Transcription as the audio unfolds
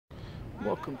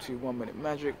Welcome to 1 Minute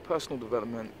Magic, personal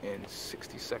development in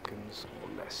 60 seconds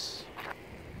or less.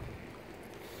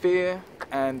 Fear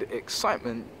and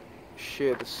excitement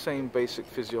share the same basic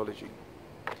physiology.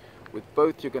 With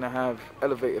both, you're going to have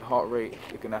elevated heart rate,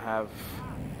 you're going to have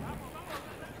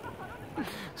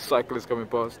cyclists coming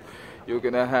past, you're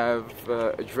going to have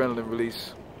adrenaline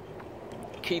release.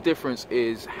 Key difference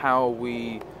is how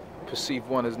we perceive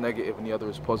one as negative and the other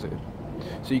as positive.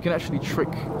 So you can actually trick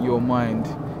your mind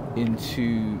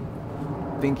into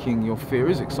thinking your fear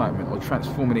is excitement, or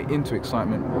transforming it into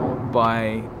excitement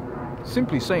by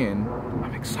simply saying,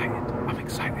 I'm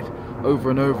excited, over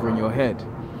and over in your head.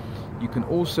 You can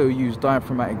also use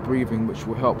diaphragmatic breathing, which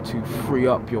will help to free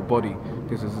up your body,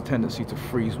 because there's a tendency to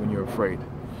freeze when you're afraid.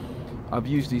 I've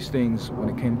used these things when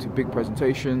it came to big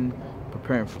presentation,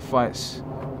 preparing for fights,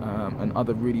 and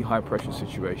other really high pressure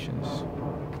situations.